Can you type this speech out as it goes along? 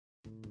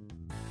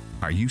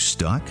Are you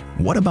stuck?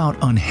 What about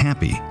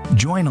unhappy?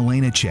 Join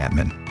Alena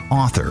Chapman,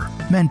 author,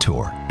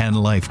 mentor, and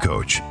life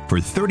coach for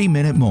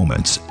 30-minute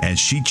moments as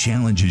she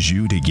challenges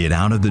you to get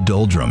out of the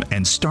doldrum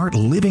and start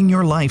living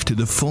your life to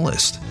the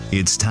fullest.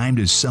 It's time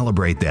to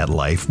celebrate that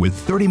life with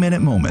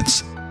 30-minute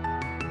moments.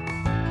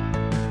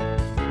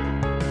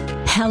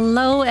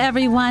 Hello,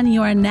 everyone.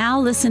 You are now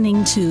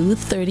listening to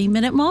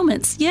 30-Minute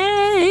Moments.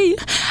 Yay!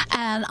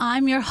 And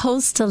I'm your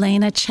host,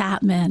 Alena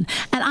Chapman.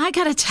 And I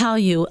got to tell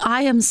you,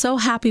 I am so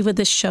happy with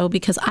this show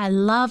because I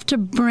love to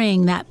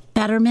bring that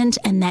betterment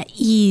and that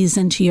ease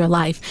into your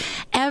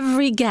life.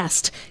 Every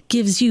guest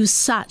gives you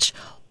such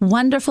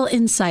wonderful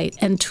insight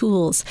and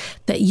tools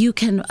that you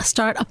can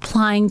start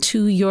applying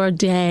to your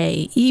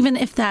day, even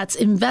if that's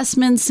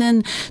investments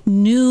in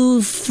new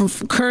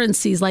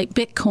currencies like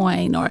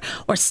Bitcoin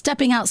or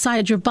stepping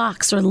outside your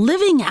box or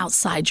living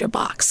outside your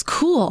box.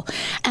 Cool.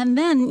 And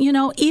then,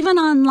 even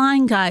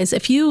online, guys,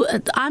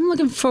 I'm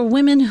looking for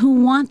women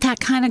who want that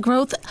kind of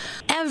growth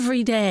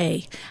every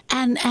day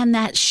and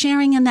that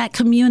sharing in that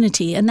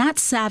community, and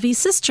that's Savvy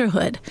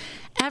Sisterhood.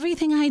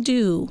 Everything I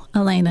do,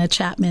 Alena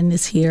Chapman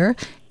is here,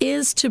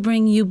 is to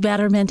bring you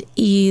betterment,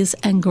 ease,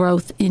 and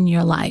growth in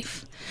your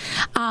life.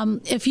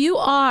 If you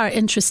are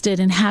interested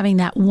in having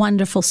that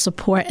wonderful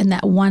support and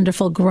that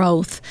wonderful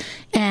growth,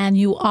 and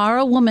you are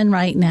a woman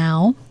right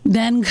now,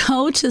 then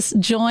go to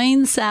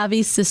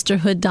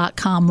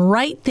joinsavvysisterhood.com.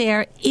 Right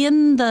there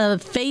in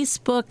the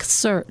Facebook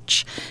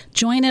search.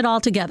 Join it all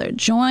together.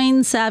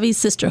 Join Savvy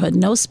Sisterhood,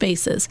 no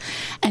spaces.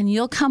 And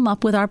you'll come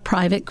up with our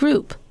private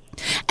group.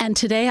 And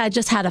today I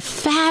just had a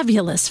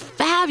fabulous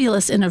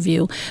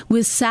interview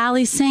with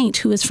Sally Saint,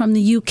 who is from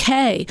the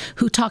UK,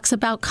 who talks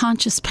about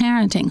conscious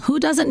parenting. Who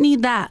doesn't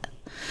need that?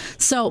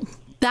 So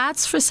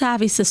that's for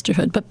Savvy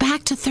Sisterhood. But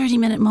back to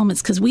 30-minute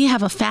moments, because we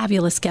have a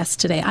fabulous guest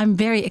today. I'm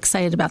very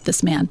excited about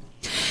this man.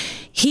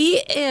 He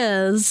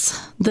is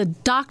the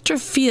Dr.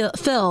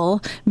 Phil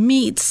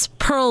meets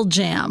Pearl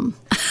Jam.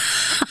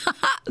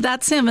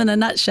 That's him in a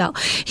nutshell.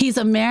 He's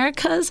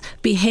America's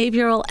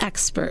behavioral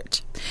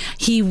expert.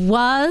 He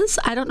was,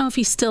 I don't know if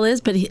he still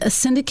is, but a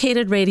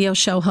syndicated radio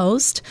show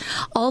host.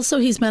 Also,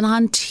 he's been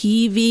on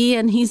TV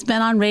and he's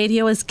been on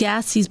radio as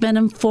guest. He's been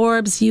in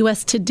Forbes,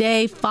 US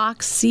Today,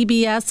 Fox,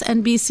 CBS,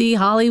 NBC,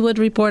 Hollywood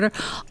Reporter,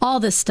 all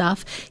this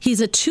stuff.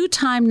 He's a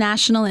 2-time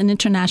national and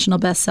international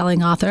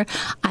best-selling author.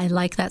 I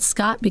like that,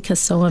 Scott, because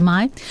so am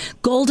I.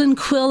 Golden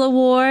Quill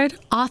Award,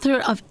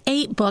 author of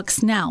 8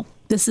 books now.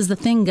 This is the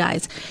thing,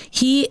 guys.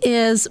 He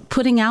is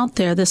putting out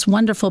there this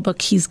wonderful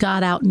book he's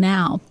got out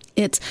now.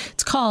 It's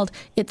called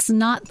It's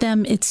Not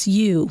Them, It's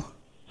You.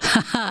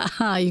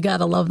 You got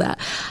to love that.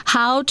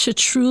 How to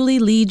Truly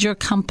Lead Your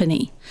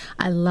Company.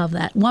 I love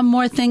that. One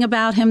more thing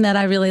about him that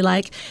I really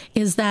like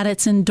is that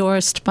it's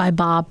endorsed by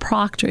Bob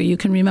Proctor. You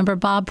can remember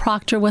Bob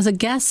Proctor was a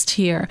guest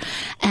here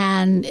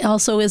and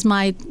also is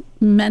my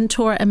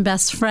mentor and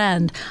best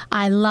friend.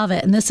 I love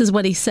it. And this is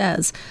what he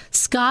says.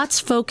 Scott's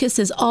focus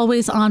is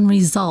always on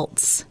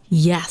results.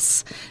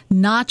 Yes,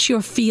 not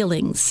your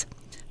feelings.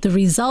 The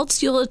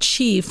results you'll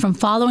achieve from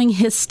following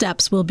his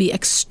steps will be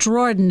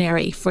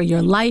extraordinary for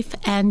your life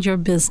and your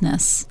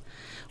business.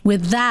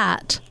 With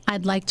that,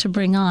 I'd like to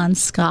bring on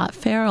Scott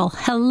Farrell.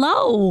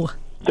 Hello.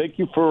 Thank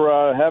you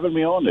for having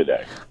me on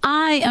today.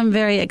 I am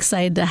very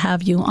excited to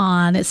have you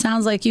on. It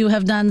sounds like you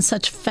have done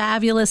such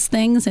fabulous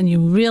things and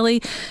you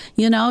really,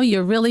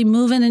 you're really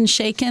moving and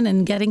shaking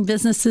and getting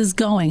businesses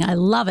going. I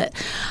love it.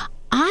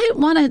 I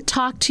want to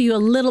talk to you a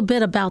little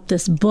bit about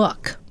this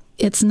book.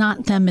 It's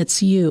Not Them,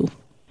 It's You.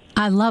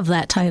 I love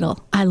that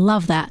title. I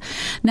love that.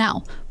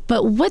 Now,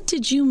 but what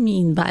did you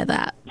mean by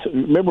that? So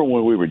remember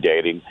when we were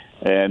dating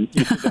and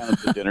you sit down at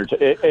the dinner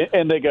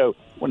and they go,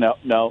 well,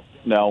 no,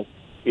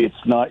 it's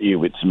not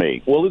you, it's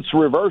me. Well, it's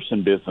reverse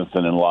in business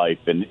and in life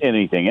and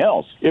anything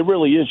else. It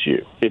really is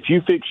you. If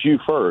you fix you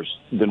first,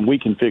 then we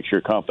can fix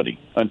your company.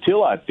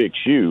 Until I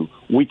fix you,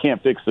 we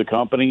can't fix the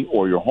company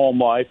or your home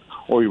life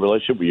or your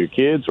relationship with your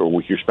kids or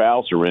with your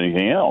spouse or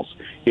anything else.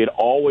 It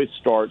always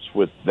starts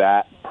with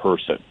that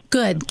person.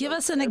 Good. Give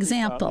us an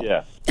example.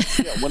 Yeah.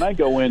 When I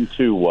go in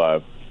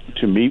to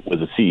meet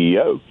with a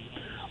CEO,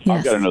 yes.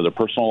 I've got to know their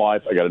personal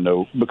life. I got to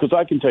know, because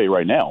I can tell you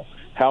right now,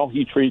 how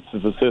he treats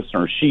his assistant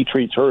or she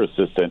treats her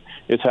assistant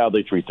is how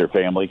they treat their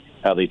family,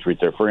 how they treat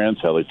their friends,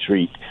 how they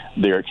treat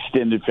their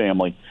extended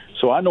family.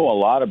 So I know a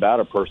lot about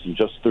a person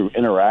just through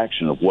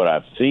interaction of what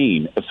I've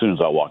seen as soon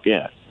as I walk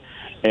in.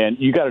 And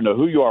you got to know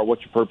who you are,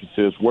 what your purpose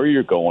is, where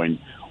you're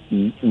going,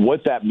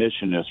 what that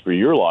mission is for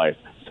your life,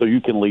 so you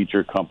can lead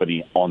your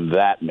company on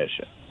that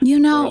mission.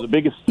 The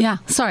biggest. Yeah,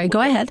 sorry, go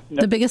ahead.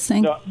 The biggest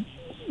thing.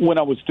 When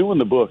I was doing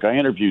the book, I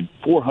interviewed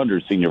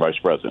 400 senior vice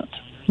presidents.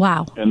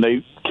 Wow. And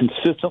they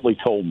consistently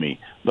told me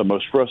the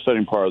most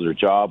frustrating part of their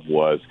job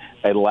was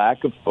a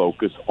lack of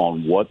focus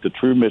on what the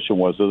true mission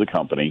was of the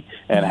company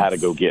and how to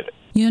go get it.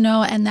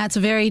 And that's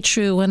very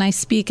true. When I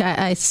speak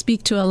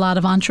to a lot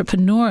of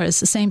entrepreneurs,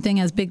 the same thing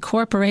as big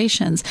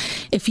corporations.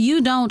 If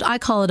you don't, I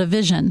call it a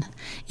vision.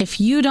 If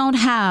you don't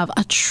have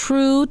a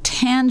true,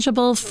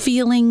 tangible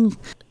feeling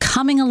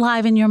coming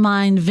alive in your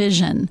mind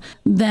vision,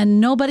 then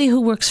nobody who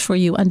works for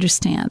you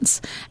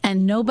understands.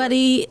 And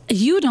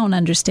you don't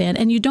understand,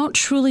 and you don't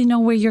truly know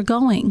where you're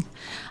going.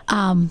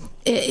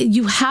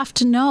 You have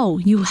to know.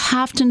 You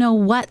have to know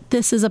what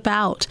this is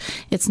about.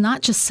 It's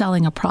not just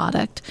selling a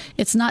product.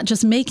 It's not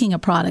just making a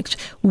product.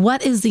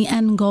 What is the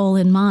end goal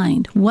in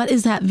mind? What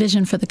is that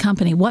vision for the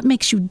company? What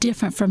makes you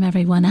different from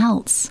everyone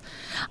else?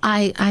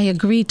 I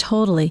agree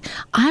totally.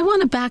 I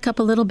want to back up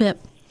a little bit.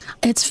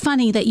 It's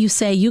funny that you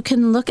say you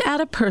can look at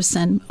a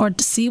person or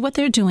see what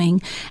they're doing,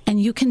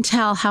 and you can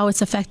tell how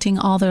it's affecting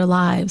all their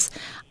lives.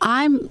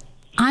 I'm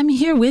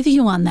here with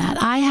you on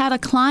that. I had a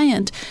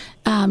client.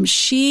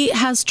 She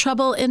has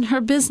trouble in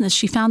her business.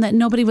 She found that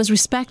nobody was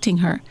respecting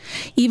her,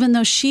 even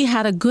though she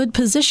had a good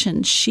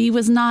position. She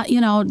was not,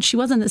 she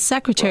wasn't the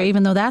secretary,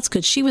 even though that's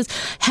good. She was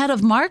head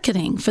of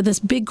marketing for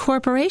this big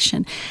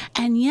corporation,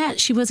 and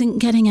yet she wasn't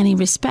getting any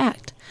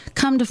respect.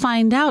 Come to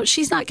find out,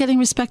 she's not getting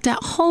respect at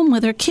home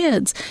with her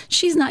kids.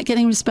 She's not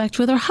getting respect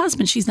with her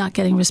husband. She's not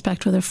getting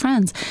respect with her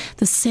friends.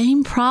 The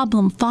same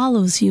problem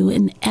follows you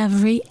in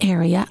every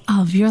area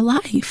of your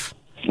life.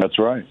 That's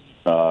right.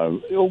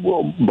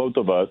 Well, both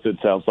of us, it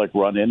sounds like,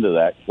 run into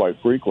that quite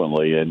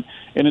frequently, and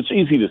it's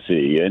easy to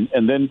see.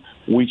 And then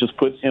we just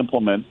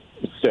implement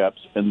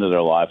steps into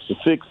their lives to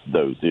fix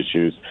those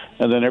issues,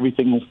 and then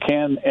everything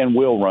can and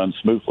will run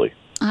smoothly.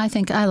 I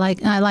think I like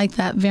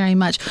that very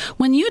much.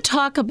 When you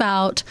talk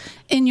about,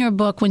 in your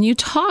book, when you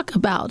talk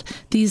about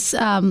these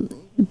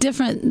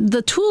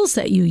the tools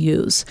that you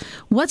use,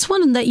 what's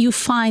one that you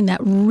find that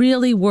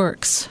really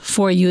works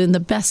for you in the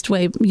best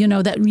way,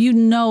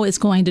 that is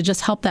going to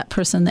just help that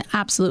person the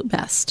absolute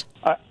best?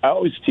 I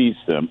always teach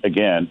them,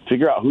 again,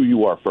 figure out who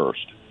you are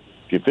first.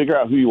 If you figure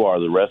out who you are,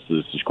 the rest of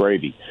this is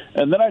gravy.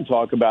 And then I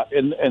talk about,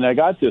 and I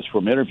got this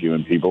from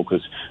interviewing people,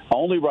 because I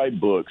only write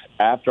books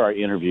after I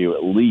interview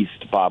at least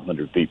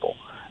 500 people.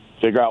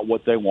 Figure out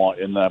what they want,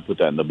 and then I put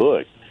that in the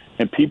book.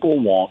 And people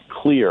want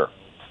clear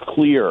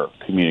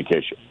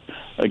communication.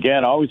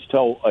 Again, I always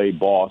tell a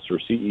boss or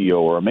CEO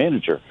or a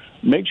manager,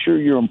 make sure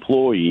your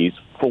employees,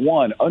 for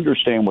one,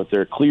 understand what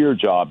their clear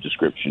job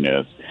description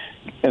is,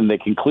 and they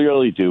can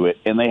clearly do it,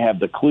 and they have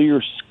the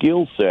clear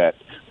skill set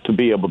to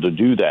be able to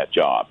do that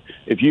job.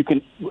 If you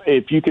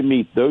can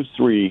meet those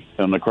three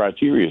on the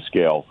criteria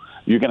scale,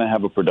 you're going to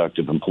have a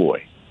productive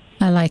employee.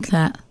 I like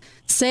that.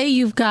 Say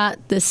you've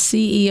got this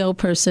CEO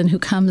person who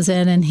comes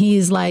in and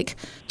he's like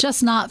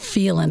just not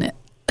feeling it.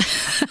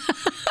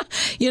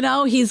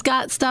 He's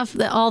got stuff,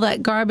 all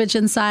that garbage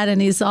inside,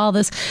 and he's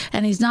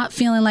not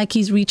feeling like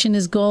he's reaching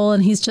his goal,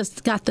 and he's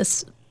just got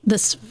this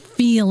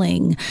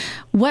feeling.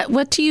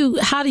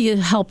 How do you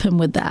help him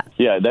with that?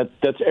 Yeah,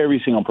 that's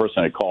every single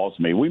person that calls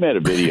me. We made a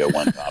video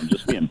one time,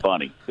 just being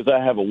funny, because I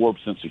have a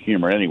warped sense of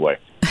humor anyway.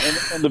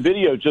 And the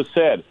video just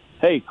said,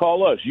 hey,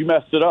 call us. You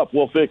messed it up.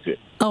 We'll fix it.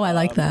 Oh, I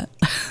like that.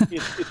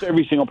 It's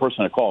every single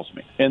person that calls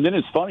me. And then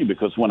it's funny,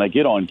 because when I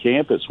get on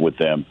campus with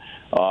them,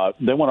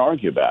 they want to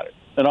argue about it.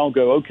 And I'll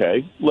go,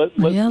 okay, let's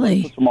put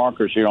some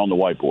markers here on the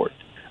whiteboard.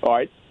 All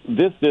right,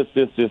 this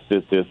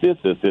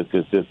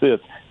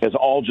has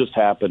all just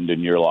happened in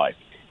your life.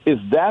 Is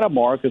that a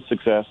mark of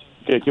success?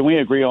 Okay, can we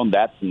agree on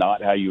that's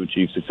not how you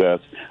achieve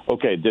success?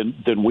 Okay,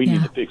 then we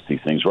need to fix these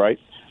things, right?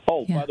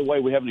 Oh, by the way,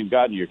 we haven't even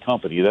gotten to your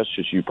company. That's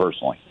just you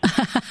personally.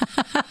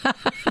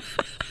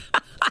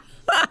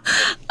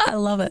 I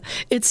love it.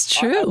 It's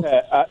true.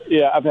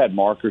 I've had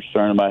markers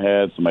thrown in my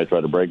head. Somebody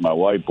tried to break my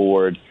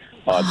whiteboard.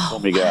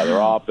 Told me to get out of their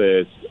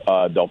office.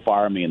 They'll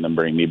fire me and then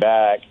bring me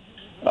back.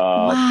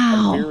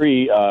 Wow.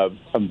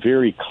 I'm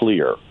very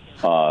clear.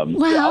 I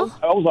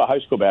was a high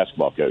school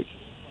basketball coach,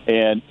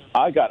 and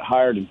I got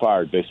hired and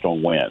fired based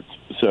on wins.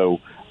 So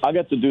I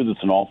got to do this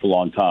an awful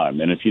long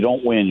time. And if you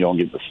don't win, you don't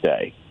get to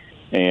stay.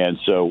 And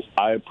so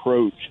I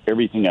approach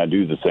everything I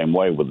do the same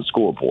way with the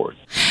scoreboard.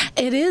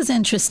 It is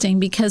interesting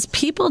because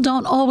people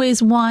don't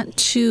always want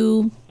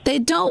to. They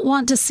don't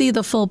want to see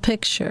the full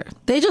picture.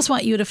 They just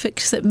want you to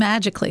fix it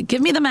magically. Give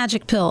me the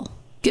magic pill.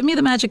 Give me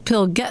the magic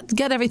pill.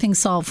 Get everything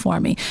solved for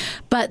me.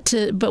 But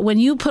when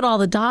you put all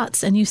the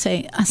dots and you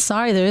say,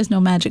 sorry, there is no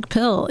magic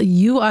pill.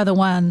 You are the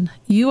one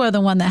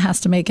that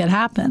has to make it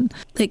happen.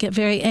 They get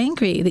very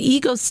angry. The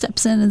ego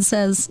steps in and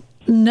says,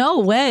 no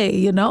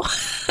way,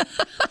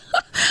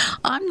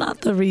 I'm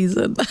not the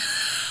reason.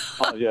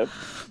 Oh, yeah.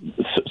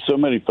 So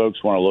many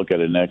folks want to look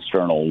at an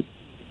external,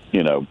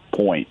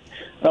 point.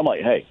 And I'm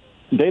like, hey,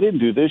 they didn't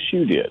do this,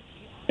 you did.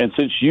 And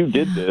since you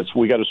did this,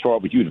 we got to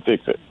start with you to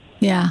fix it.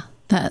 Yeah.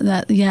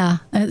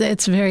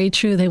 It's very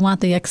true. They want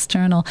the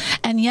external.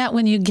 And yet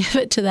when you give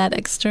it to that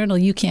external,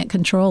 you can't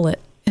control it.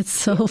 It's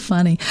so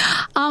funny.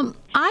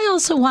 I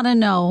also want to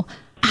know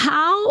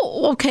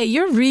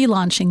you're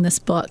relaunching this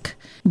book.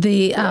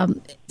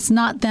 It's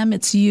not them,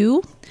 it's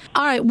you.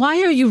 All right.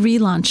 Why are you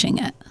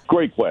relaunching it?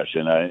 Great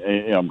question.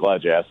 I'm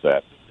glad you asked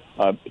that.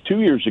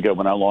 2 years ago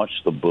when I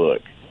launched the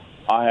book,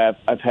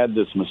 I've had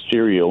this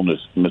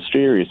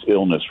mysterious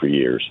illness for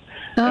years.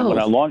 Oh. And when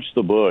I launched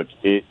the book,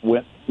 it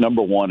went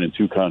number one in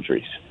 2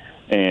 countries.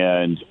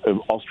 And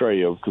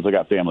Australia, because I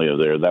got family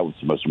over there, that was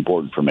the most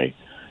important for me.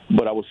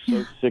 But I was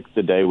so sick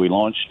the day we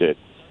launched it.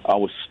 I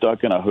was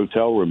stuck in a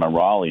hotel room in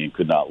Raleigh and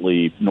could not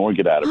leave, nor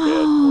get out of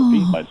bed, nor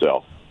feed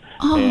myself.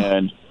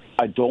 And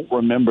I don't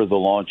remember the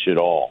launch at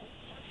all.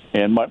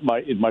 And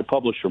my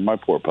publisher, my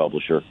poor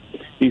publisher,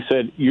 he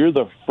said, "You're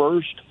the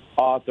first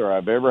author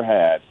I've ever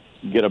had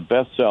get a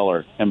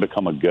bestseller and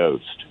become a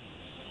ghost."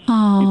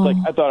 He's like,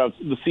 "I thought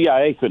the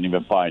CIA couldn't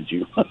even find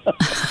you." I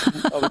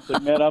was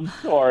like, "Man, I'm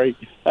sorry."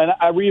 And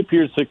I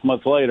reappeared 6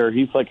 months later.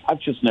 He's like, "I've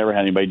just never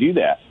had anybody do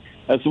that."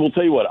 I said, "Well,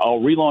 tell you what, I'll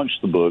relaunch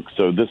the book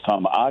so this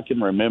time I can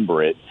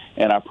remember it,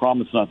 and I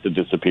promise not to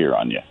disappear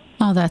on you."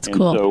 Oh, that's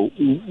cool. So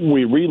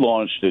we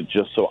relaunched it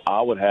just so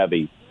I would have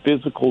a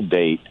physical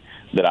date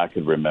that I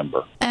could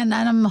remember. And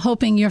I'm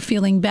hoping you're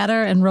feeling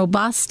better and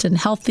robust and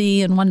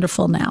healthy and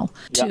wonderful now,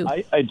 too.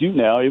 Yeah, I do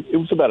now. It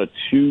was about a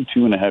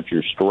 2.5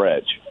 year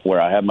stretch where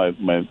I had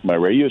my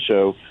radio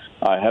show,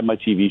 I had my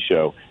TV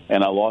show,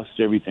 and I lost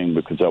everything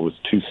because I was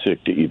too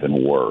sick to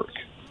even work.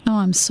 Oh,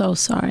 I'm so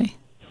sorry.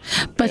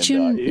 But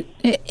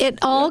it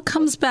all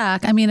comes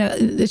back. I mean,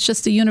 it's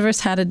just the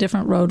universe had a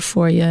different road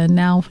for you, and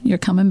now you're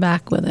coming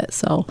back with it.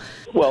 So,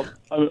 well,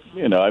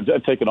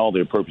 I've taken all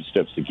the appropriate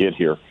steps to get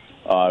here.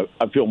 I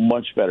feel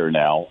much better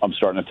now. I'm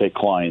starting to take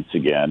clients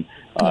again.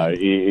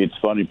 It's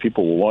funny.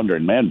 People were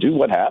wondering, "Man, dude,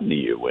 what happened to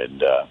you?"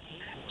 And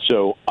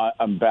so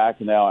I'm back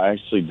now. I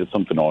actually did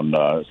something on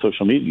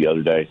social media the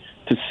other day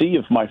to see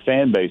if my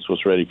fan base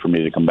was ready for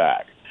me to come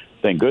back.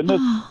 Thank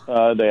goodness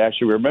they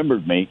actually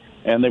remembered me,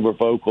 and they were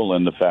vocal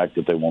in the fact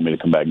that they want me to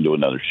come back and do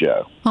another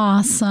show.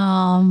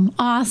 Awesome.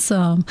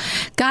 Awesome.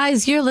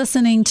 Guys, you're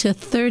listening to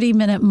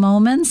 30-Minute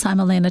Moments. I'm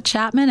Alena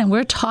Chapman, and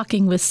we're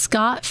talking with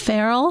Scott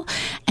Farrell,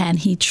 and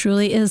he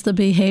truly is the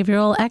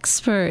behavioral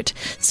expert.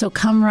 So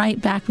come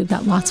right back. We've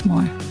got lots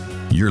more.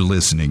 You're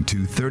listening to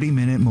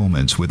 30-Minute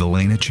Moments with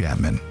Alena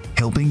Chapman,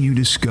 helping you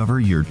discover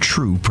your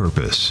true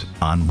purpose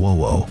on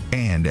WOWO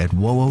and at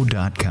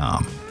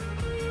WOWO.com.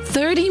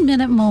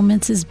 30-Minute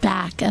Moments is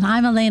back, and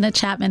I'm Alena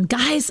Chapman.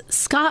 Guys,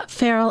 Scott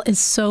Farrell is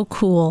so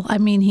cool. I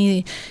mean,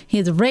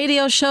 he's a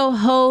radio show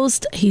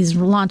host. He's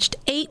launched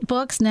 8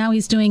 books. Now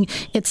he's doing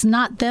It's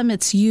Not Them,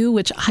 It's You,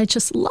 which I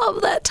just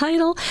love that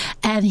title.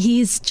 And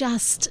he's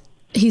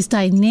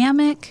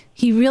dynamic.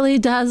 He really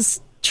does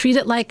treat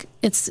it like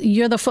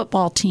you're the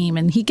football team,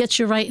 and he gets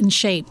you right in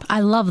shape. I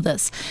love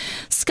this.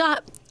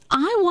 Scott,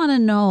 I want to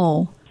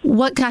know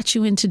what got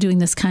you into doing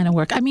this kind of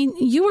work. I mean,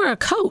 you were a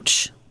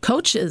coach.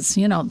 Coaches,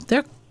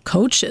 they're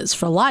coaches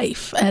for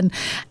life, and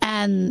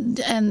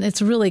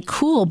it's really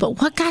cool. But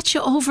what got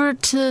you over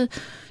to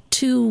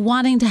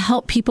wanting to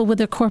help people with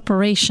their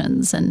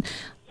corporations and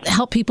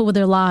help people with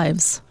their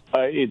lives?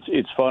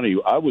 It's funny.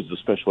 I was a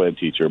special ed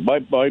teacher.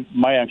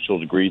 My actual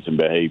degree's in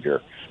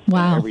behavior.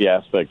 Wow. In every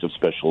aspect of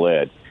special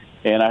ed.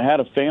 And I had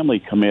a family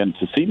come in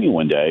to see me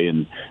one day,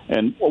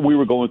 and we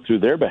were going through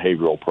their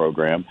behavioral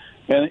program.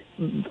 And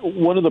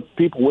one of the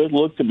people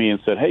looked at me and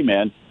said, "Hey,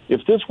 man,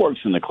 if this works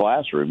in the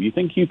classroom, you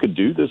think you could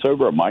do this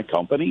over at my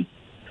company?"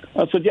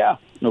 I said, "Yeah,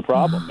 no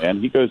problem, man."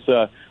 He goes,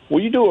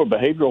 "Will you do a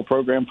behavioral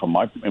program for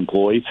my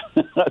employees?"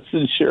 I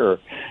said, "Sure."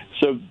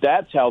 So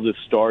that's how this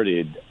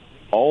started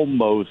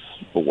almost,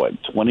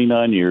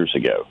 29 years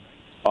ago.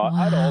 Wow.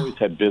 I'd always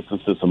had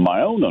businesses of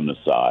my own on the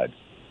side,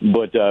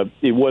 but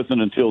it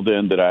wasn't until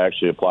then that I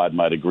actually applied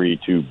my degree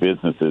to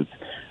businesses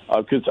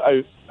because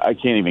I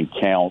can't even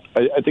count.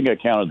 I think I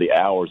counted the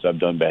hours I've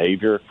done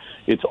behavior.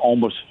 It's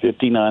almost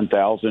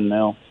 59,000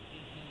 now.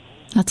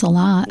 That's a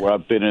lot. Where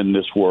I've been in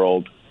this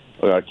world,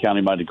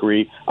 counting my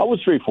degree. I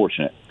was very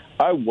fortunate.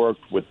 I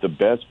worked with the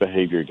best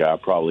behavior guy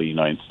probably in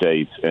the United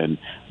States, and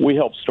we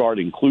helped start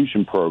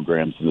inclusion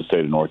programs in the state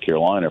of North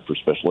Carolina for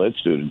special ed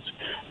students,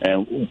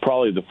 and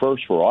probably the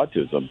first for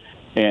autism.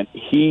 And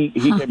he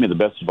gave me the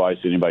best advice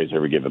anybody's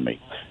ever given me.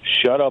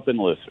 Shut up and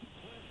listen.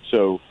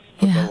 So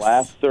for the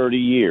last 30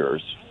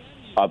 years,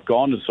 I've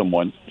gone to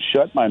someone,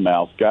 shut my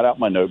mouth, got out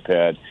my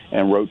notepad,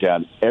 and wrote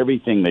down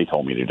everything they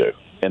told me to do.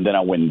 And then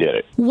I went and did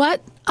it.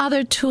 What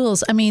other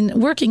tools? I mean,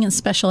 working in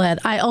special ed,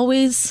 I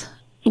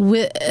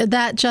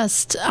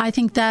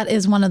think that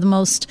is one of the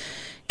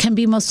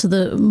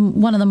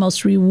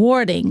most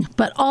rewarding,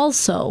 but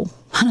also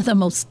one of the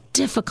most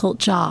difficult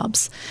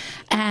jobs.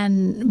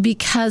 And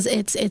because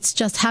it's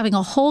just having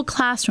a whole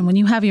classroom, when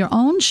you have your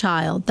own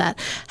child that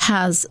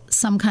has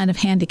some kind of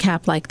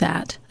handicap like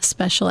that,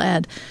 special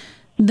ed,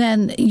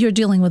 then you're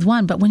dealing with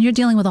one. But when you're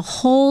dealing with a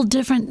whole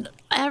different,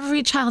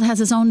 every child has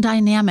his own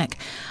dynamic.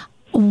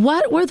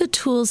 What were the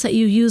tools that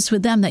you used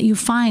with them that you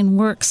find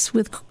works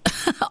with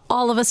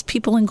all of us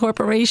people in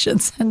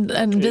corporations and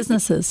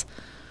businesses?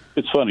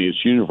 It's funny.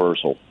 It's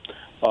universal.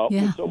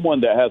 With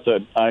someone that has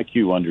an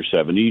IQ under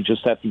 70, you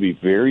just have to be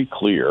very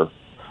clear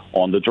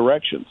on the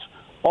directions.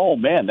 Oh,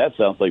 man, that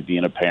sounds like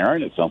being a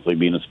parent. It sounds like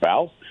being a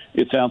spouse.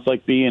 It sounds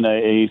like being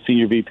a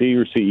senior VP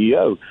or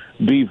CEO.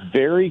 Be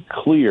very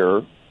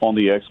clear on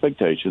the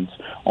expectations,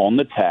 on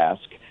the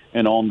task,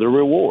 and on the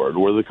reward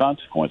or the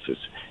consequences.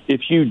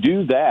 If you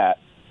do that,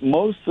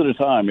 most of the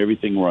time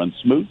everything runs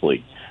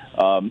smoothly.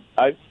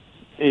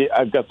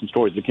 I've got some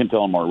stories. I can't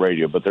tell them on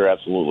radio, but they're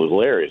absolutely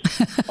hilarious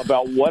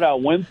about what I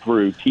went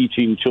through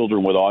teaching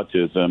children with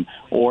autism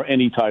or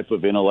any type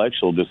of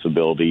intellectual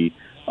disability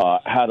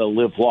how to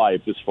live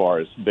life as far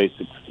as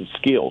basic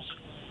skills.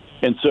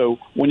 And so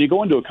when you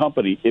go into a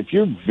company, if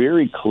you're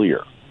very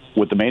clear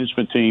with the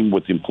management team,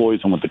 with the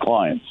employees, and with the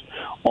clients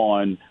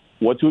on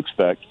what to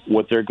expect,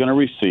 what they're going to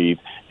receive,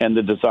 and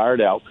the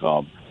desired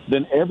outcome,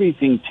 then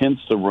everything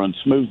tends to run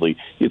smoothly.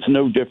 It's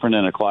no different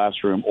in a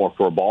classroom or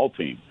for a ball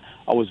team.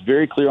 I was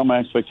very clear on my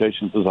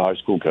expectations as a high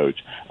school coach.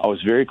 I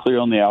was very clear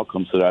on the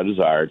outcomes that I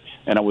desired,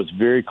 and I was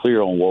very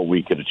clear on what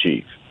we could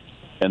achieve.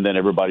 And then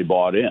everybody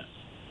bought in.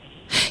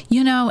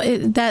 You know,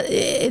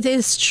 it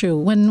is true.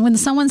 When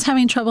someone's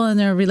having trouble in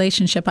their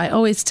relationship, I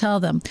always tell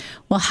them,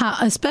 well, how,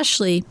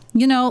 especially,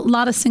 you know, a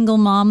lot of single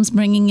moms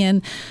bringing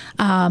in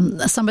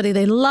somebody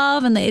they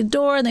love and they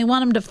adore and they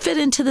want them to fit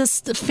into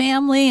this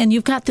family. And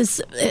you've got this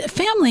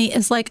family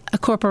is like a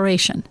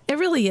corporation. It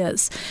really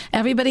is.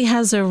 Everybody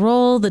has their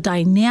role, the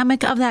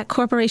dynamic of that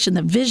corporation,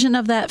 the vision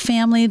of that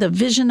family, the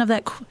vision of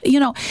that, you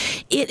know,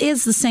 it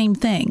is the same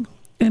thing.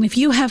 And if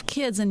you have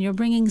kids and you're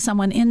bringing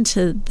someone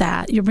into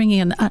that, you're bringing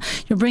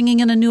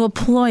in a new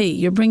employee,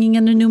 you're bringing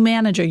in a new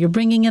manager, you're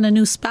bringing in a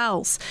new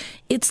spouse,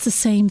 it's the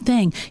same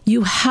thing.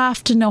 You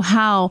have to know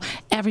how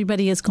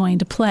everybody is going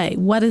to play.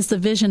 What is the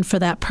vision for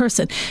that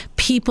person?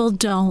 People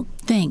don't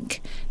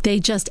think. They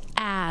just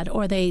add,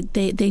 or they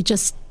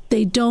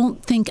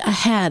don't think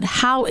ahead.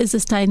 How is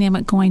this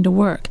dynamic going to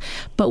work?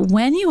 But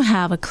when you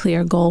have a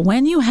clear goal,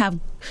 when you have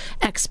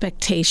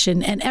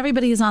expectation and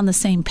everybody is on the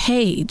same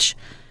page,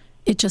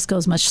 it just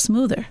goes much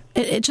smoother.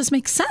 It just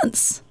makes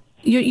sense.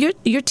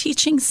 You're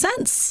teaching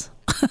sense.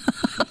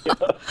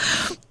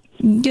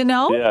 You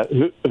know? Yeah.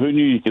 Who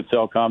knew you could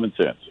sell common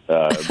sense?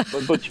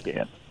 But you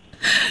can.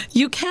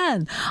 You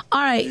can. All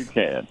right. You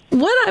can.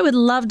 What I would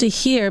love to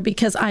hear,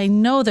 because I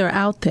know they're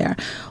out there,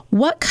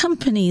 what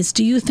companies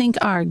do you think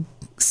are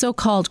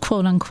so-called,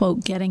 quote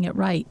unquote, getting it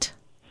right?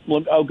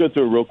 Well, I'll go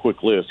through a real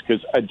quick list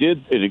because I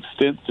did an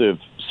extensive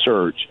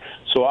search.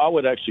 So I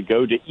would actually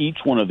go to each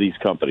one of these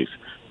companies.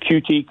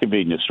 QT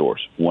convenience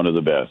stores, one of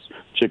the best.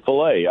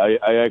 Chick-fil-A,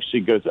 I actually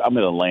go to, I'm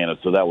in Atlanta,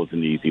 so that was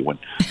an easy one.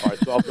 All right,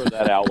 so I'll throw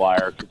that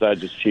outlier because I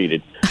just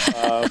cheated.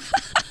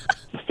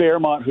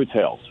 Fairmont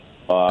Hotels.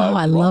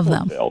 I love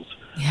them. Hotels.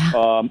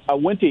 Yeah. I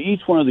went to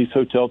each one of these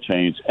hotel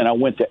chains, and I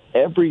went to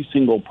every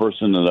single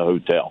person in the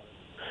hotel.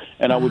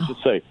 And I would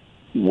just say,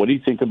 what do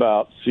you think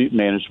about seat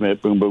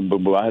management? Boom, boom,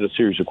 boom, boom. I had a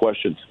series of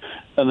questions.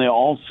 And they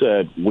all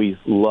said, we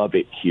love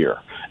it here.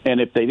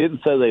 And if they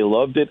didn't say they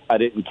loved it, I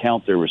didn't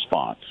count their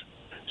response.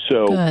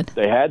 So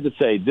They had to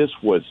say this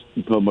was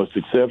the most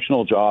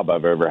exceptional job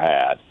I've ever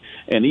had.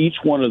 And each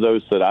one of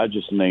those that I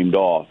just named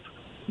off,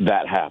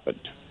 that happened.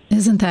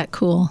 Isn't that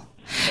cool?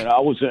 And I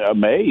was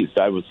amazed.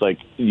 I was like,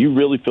 you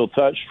really feel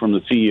touched from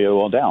the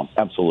CEO on down.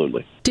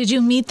 Absolutely. Did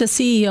you meet the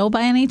CEO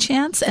by any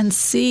chance and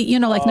see, you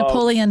know, like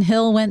Napoleon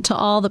Hill went to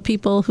all the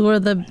people who are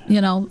the,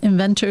 you know,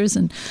 inventors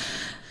and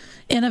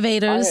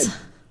innovators?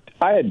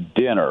 I had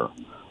dinner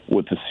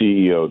with the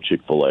CEO of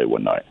Chick-fil-A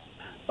one night.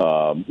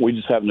 We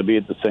just happened to be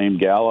at the same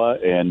gala,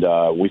 and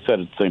we sat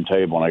at the same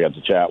table, and I got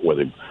to chat with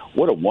him.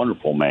 What a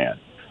wonderful man.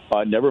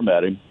 I never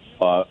met him.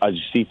 I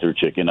just eat their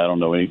chicken. I don't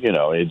know any, you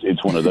know,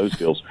 it's one of those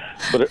deals.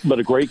 But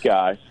a great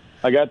guy.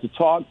 I got to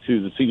talk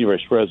to the senior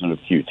vice president of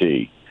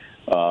QT,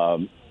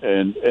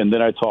 and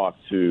then I talked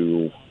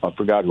to, I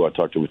forgot who I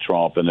talked to with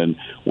Trump, and then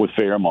with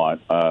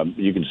Fairmont.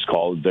 You can just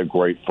call it, they're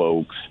great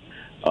folks.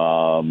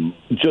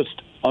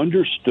 Just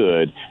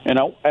understood, and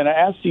I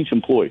asked each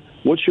employee,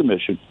 what's your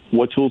mission?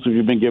 What tools have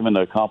you been given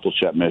to accomplish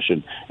that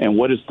mission? And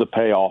what is the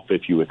payoff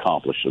if you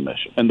accomplish the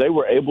mission? And they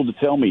were able to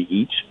tell me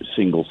each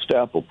single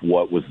step of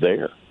what was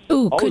there.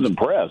 Ooh, I was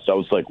impressed. I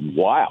was like,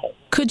 wow.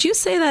 Could you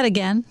say that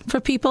again for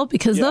people?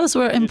 Because those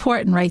were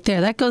important right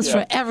there. That goes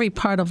for every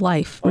part of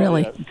life,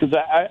 really. Because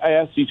I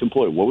asked each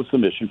employee, what was the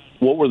mission?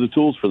 What were the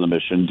tools for the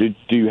mission?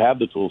 Do you have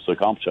the tools to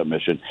accomplish that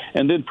mission?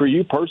 And then for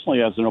you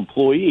personally as an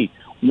employee,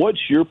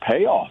 what's your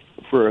payoff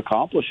for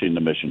accomplishing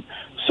the mission?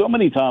 So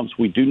many times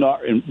we do not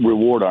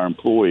reward our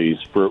employees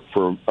for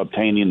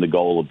obtaining the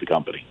goal of the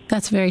company.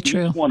 That's very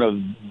true. Each one of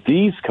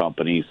these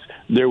companies,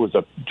 there was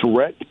a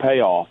direct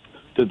payoff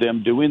to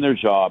them doing their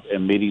job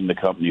and meeting the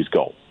company's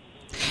goal.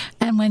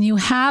 And when you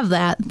have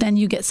that, then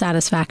you get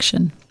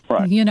satisfaction.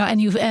 Right. You know, and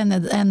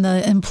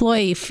the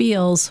employee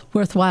feels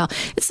worthwhile.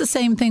 It's the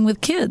same thing with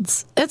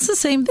kids. It's the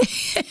same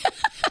thing.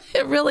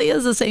 It really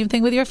is the same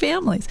thing with your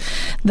families.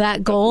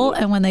 That goal,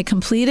 and when they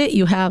complete it,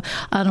 you have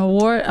an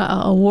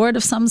award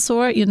of some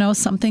sort, you know,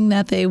 something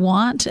that they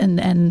want,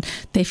 and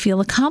they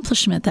feel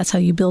accomplishment. That's how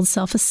you build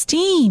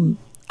self-esteem.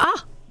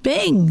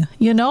 Bing,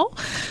 you know?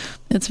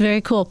 It's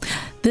very cool.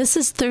 This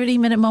is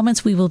 30-Minute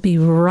Moments. We will be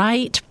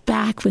right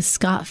back with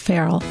Scott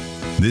Farrell.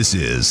 This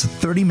is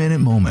 30-Minute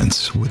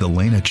Moments with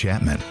Alena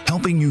Chapman,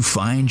 helping you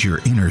find your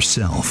inner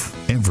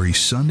self every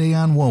Sunday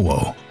on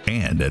WOWO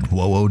and at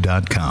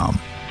WOWO.com.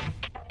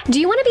 Do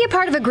you want to be a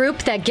part of a group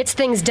that gets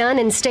things done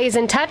and stays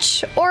in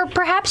touch? Or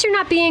perhaps you're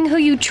not being who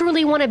you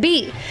truly want to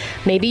be.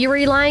 Maybe you're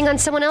relying on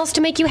someone else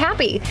to make you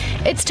happy.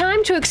 It's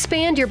time to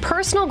expand your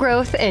personal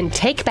growth and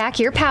take back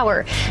your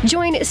power.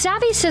 Join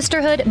Savvy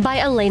Sisterhood by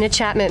Alena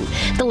Chapman.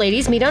 The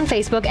ladies meet on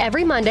Facebook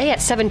every Monday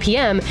at 7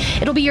 p.m.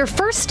 It'll be your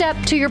first step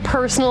to your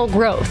personal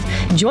growth.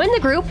 Join the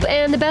group,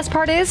 and the best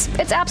part is,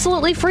 it's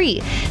absolutely free.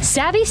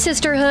 Savvy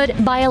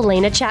Sisterhood by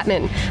Alena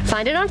Chapman.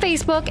 Find it on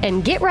Facebook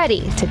and get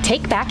ready to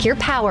take back your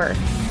power.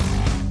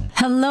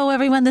 Hello,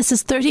 everyone. This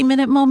is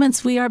 30-Minute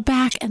Moments. We are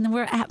back, and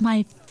we're at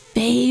my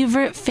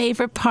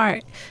favorite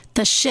part,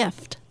 the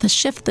shift.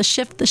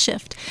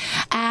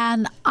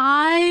 And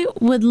I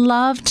would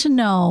love to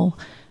know,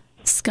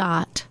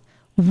 Scott,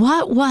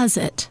 what was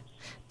it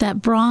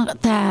that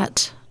brought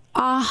that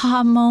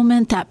aha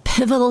moment, that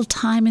pivotal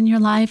time in your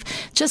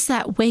life, just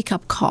that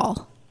wake-up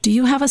call? Do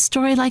you have a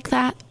story like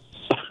that?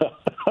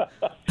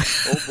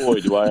 Oh, boy,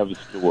 do I have a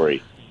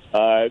story.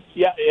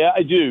 Yeah,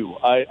 I do.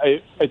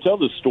 I tell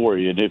this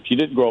story, and if you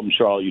didn't grow up in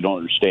Charlotte, you don't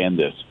understand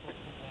this.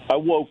 I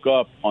woke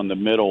up on the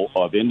middle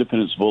of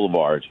Independence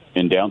Boulevard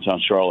in downtown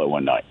Charlotte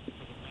one night.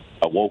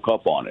 I woke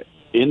up on it,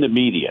 in the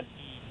median.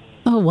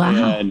 Oh, wow.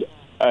 And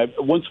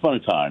once upon a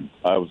time,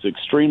 I was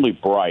extremely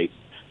bright,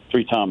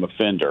 3-time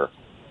offender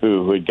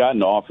who had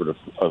gotten offered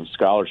a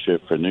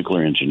scholarship for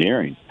nuclear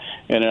engineering.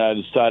 And I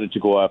decided to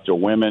go after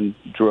women,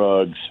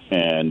 drugs,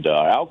 and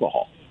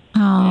alcohol.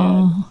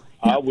 Oh.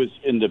 I was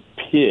in the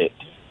pit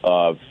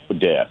of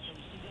death,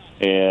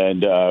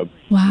 and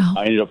wow.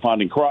 I ended up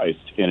finding Christ,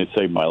 and it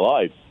saved my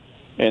life.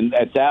 And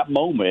at that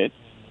moment,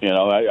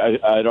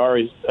 I'd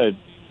already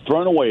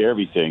thrown away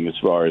everything as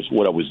far as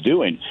what I was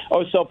doing. I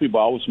always tell people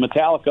I was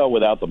Metallica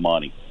without the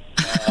money.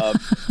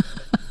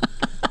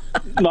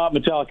 Not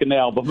Metallica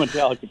now, but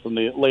Metallica from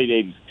the late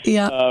 80s.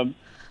 Yeah.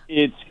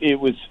 It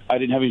was, I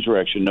didn't have any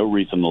direction, no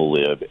reason to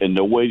live, and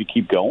no way to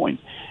keep going.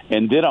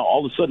 And then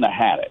all of a sudden I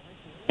had it.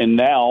 And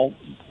now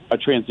I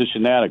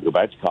transitioned that. I go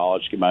back to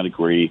college, get my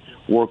degree,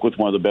 work with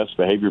one of the best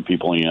behavior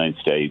people in the United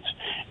States.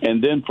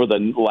 And then for the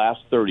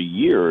last 30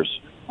 years,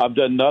 I've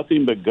done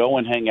nothing but go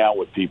and hang out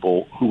with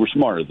people who were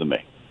smarter than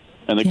me.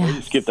 And the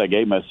greatest gift I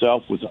gave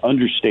myself was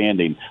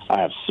understanding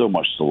I have so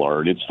much to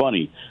learn. It's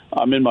funny.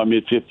 I'm in my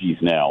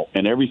mid-50s now,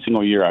 and every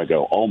single year I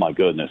go, oh, my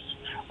goodness,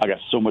 I got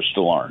so much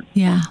to learn.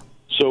 Yeah.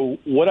 So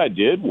what I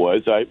did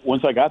was,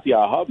 once I got the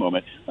aha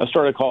moment, I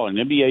started calling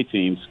NBA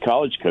teams,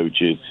 college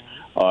coaches,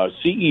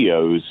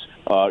 CEOs.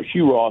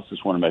 Hugh Ross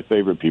is one of my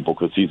favorite people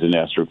because he's an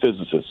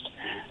astrophysicist,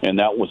 and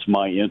that was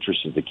my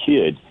interest as a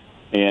kid.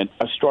 And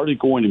I started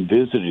going and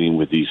visiting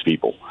with these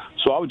people.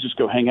 So I would just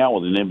go hang out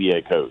with an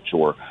NBA coach,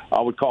 or I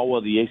would call one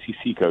of the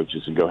ACC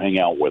coaches and go hang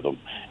out with them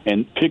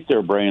and pick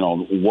their brain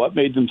on what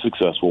made them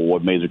successful,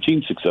 what made their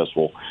team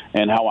successful,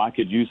 and how I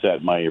could use that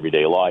in my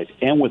everyday life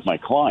and with my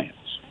clients.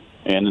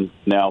 And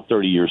now,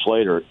 30 years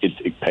later,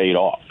 it paid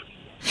off.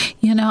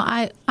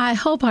 I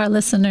hope our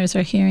listeners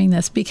are hearing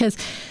this, because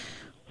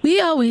we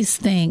always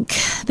think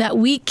that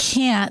we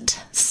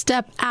can't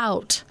step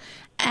out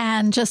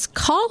and just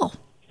call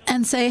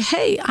and say,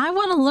 hey, I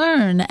want to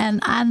learn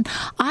and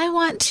I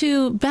want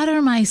to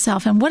better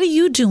myself. And what are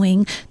you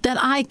doing that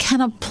I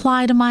can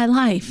apply to my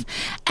life?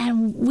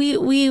 And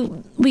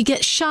we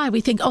get shy.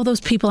 We think, oh,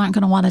 those people aren't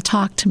going to want to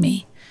talk to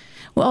me.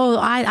 Well,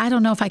 I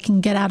don't know if I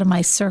can get out of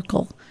my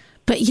circle.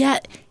 But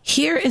yet,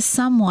 here is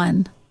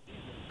someone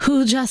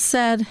who just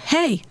said,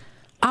 hey,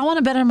 I want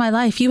to better my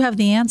life. You have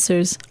the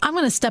answers. I'm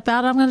going to step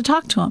out. I'm going to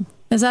talk to him.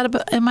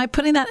 Am I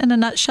putting that in a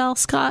nutshell,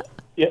 Scott?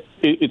 Yeah,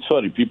 it's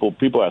funny. People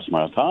ask me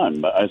all the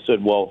time. I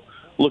said, well,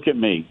 look at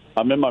me.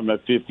 I'm in my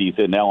 50s,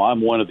 and now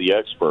I'm one of the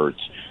experts,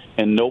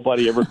 and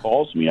nobody ever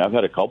calls me. I've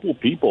had a couple of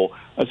people.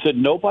 I said,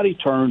 nobody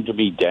turned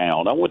me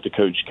down. I went to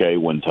Coach K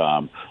one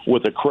time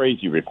with a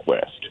crazy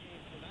request,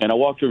 and I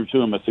walked over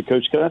to him. I said,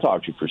 Coach, can I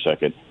talk to you for a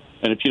second?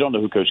 And if you don't know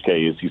who Coach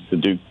K is, he's the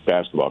Duke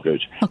basketball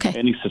coach. Okay.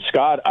 And he said,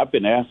 Scott, I've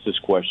been asked this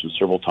question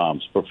several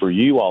times, but for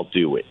you, I'll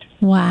do it.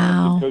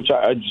 Wow. Said, Coach,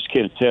 I just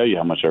can't tell you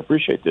how much I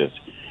appreciate this.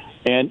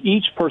 And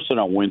each person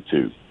I went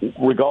to,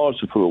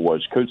 regardless of who it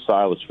was, Coach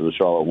Silas for the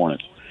Charlotte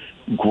Hornets,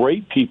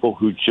 great people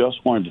who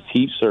just wanted to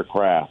teach their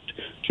craft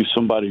to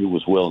somebody who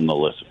was willing to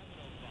listen.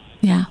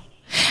 Yeah.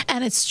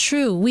 And it's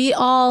true. We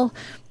all,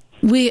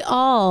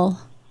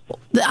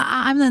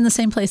 I'm in the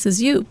same place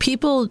as you.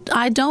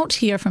 I don't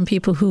hear from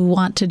people who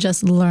want to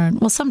just learn.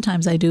 Well,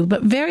 sometimes I do,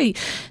 but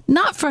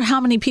not for how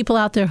many people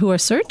out there who are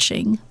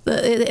searching.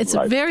 It's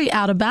right. Very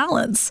out of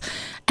balance.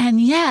 And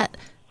yet,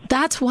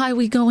 that's why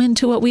we go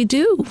into what we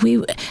do.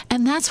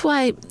 And that's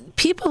why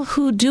people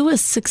who do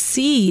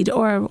succeed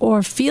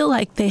or feel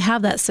like they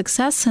have that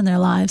success in their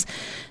lives,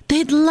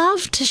 they'd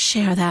love to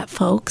share that,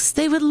 folks.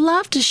 They would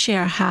love to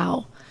share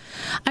how.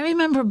 I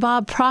remember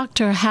Bob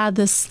Proctor had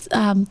this,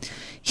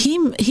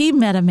 he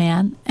met a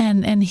man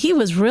and he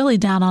was really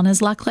down on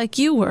his luck like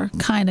you were,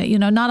 kind of,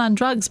 not on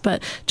drugs,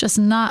 but just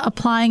not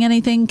applying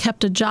anything,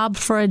 kept a job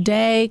for a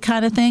day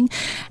kind of thing.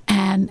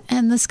 And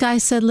this guy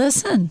said,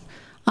 listen,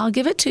 I'll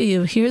give it to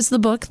you. Here's the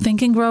book,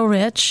 Think and Grow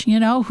Rich. You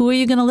know, who are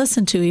you going to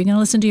listen to? You're going to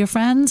listen to your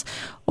friends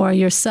or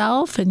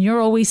yourself, and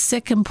you're always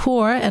sick and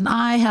poor, and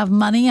I have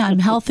money, I'm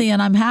healthy,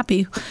 and I'm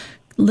happy.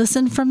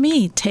 Listen from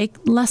me. Take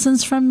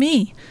lessons from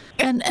me.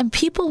 And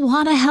people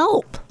want to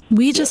help.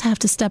 We just have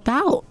to step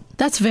out.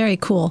 That's very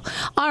cool.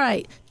 All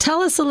right.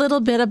 Tell us a little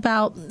bit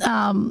about,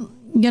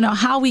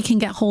 how we can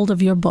get hold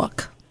of your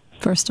book,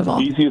 first of all.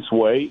 The easiest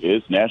way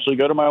is naturally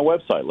go to my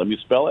website. Let me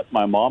spell it.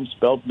 My mom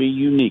spelled me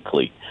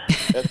uniquely.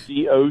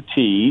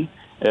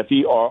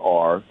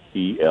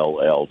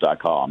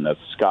 SCOTFERRELL.com. That's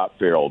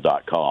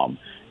scottfarrell.com.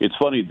 It's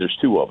funny, there's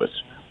two of us.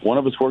 One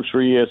of us works for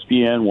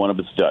ESPN, one of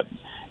us doesn't.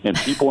 And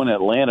people in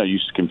Atlanta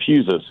used to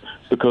confuse us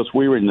because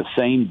we were in the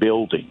same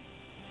building.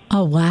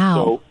 Oh, wow.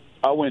 So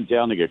I went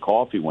down to get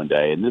coffee one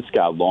day, and this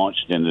guy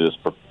launched into this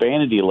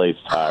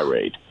profanity-laced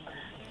tirade.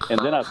 And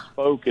then I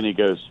spoke, and he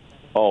goes,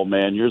 "Oh,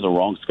 man, you're the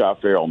wrong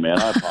Scott Farrell, man.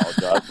 I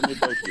apologize. Let me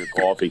pay for your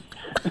coffee."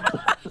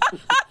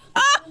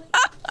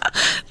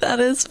 That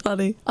is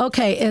funny.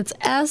 Okay, it's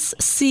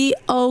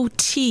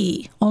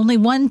SCOT, only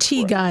one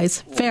T,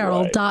 guys,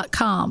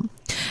 Farrell.com.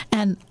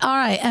 And all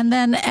right, and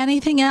then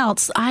anything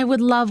else? I would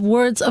love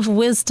words of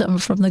wisdom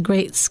from the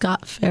great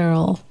Scott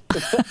Farrell.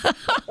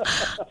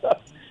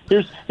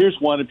 Here's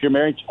one. If you're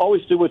married,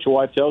 always do what your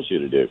wife tells you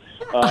to do.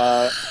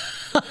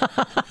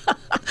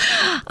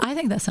 I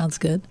think that sounds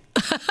good.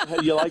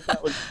 You like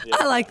that one? Yeah.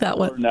 I like that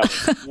one.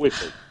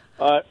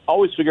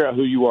 Always figure out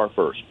who you are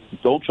first.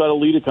 Don't try to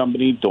lead a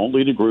company. Don't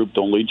lead a group.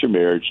 Don't lead your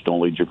marriage.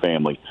 Don't lead your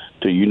family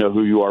till you know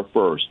who you are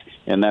first.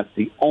 And that's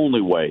the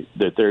only way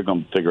that they're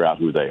going to figure out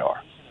who they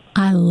are.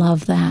 I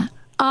love that.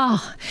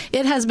 Oh,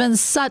 it has been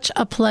such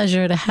a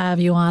pleasure to have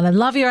you on. I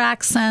love your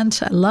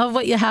accent. I love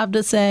what you have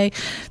to say.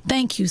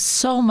 Thank you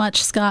so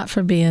much, Scott,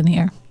 for being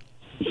here.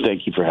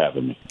 Thank you for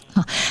having me.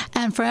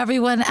 And for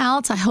everyone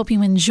else, I hope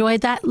you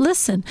enjoyed that.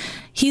 Listen,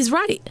 he's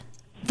right.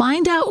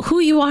 Find out who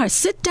you are.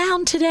 Sit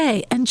down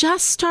today and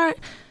just start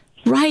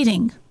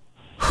writing.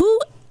 Who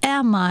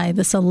am I,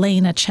 this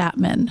Alena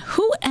Chapman?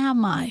 Who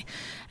am I?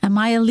 Am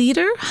I a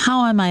leader?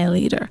 How am I a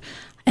leader?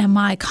 Am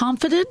I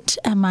confident?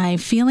 Am I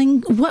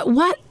feeling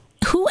what?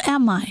 Who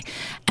am I?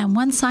 And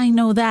once I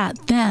know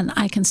that, then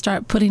I can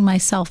start putting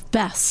myself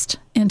best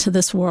into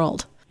this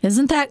world.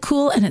 Isn't that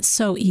cool? And it's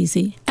so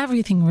easy.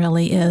 Everything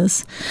really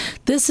is.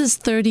 This is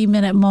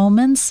 30-Minute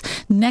Moments.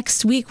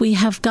 Next week, we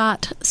have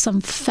got some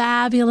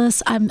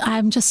fabulous,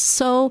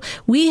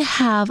 we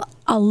have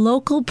a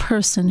local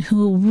person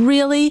who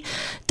really,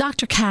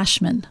 Dr.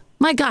 Cashman.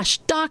 My gosh,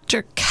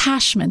 Dr.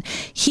 Cashman.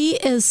 He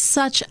is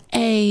such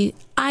a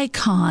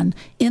icon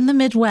in the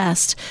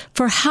Midwest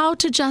for how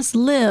to just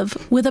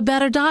live with a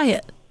better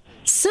diet.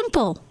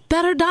 Simple.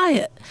 Better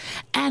diet,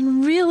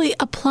 and really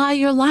apply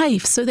your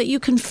life so that you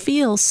can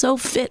feel so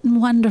fit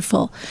and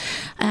wonderful.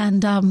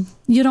 And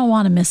you don't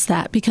want to miss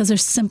that because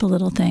there's simple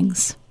little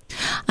things.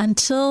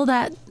 Until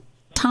that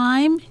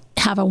time,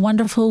 have a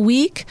wonderful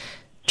week.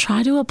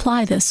 Try to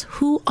apply this.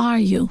 Who are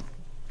you?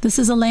 This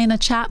is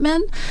Alena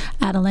Chapman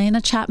at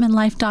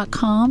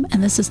alenachapmanlife.com,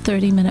 and this is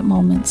 30-Minute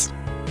Moments.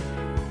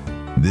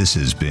 This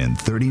has been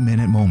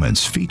 30-Minute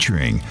Moments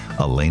featuring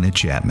Alena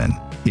Chapman.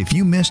 If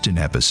you missed an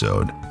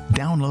episode,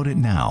 download it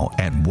now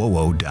at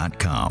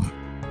wowo.com.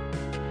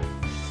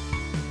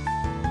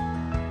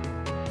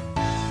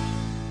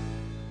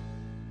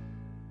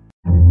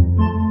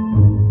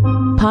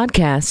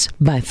 Podcasts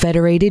by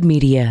Federated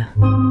Media.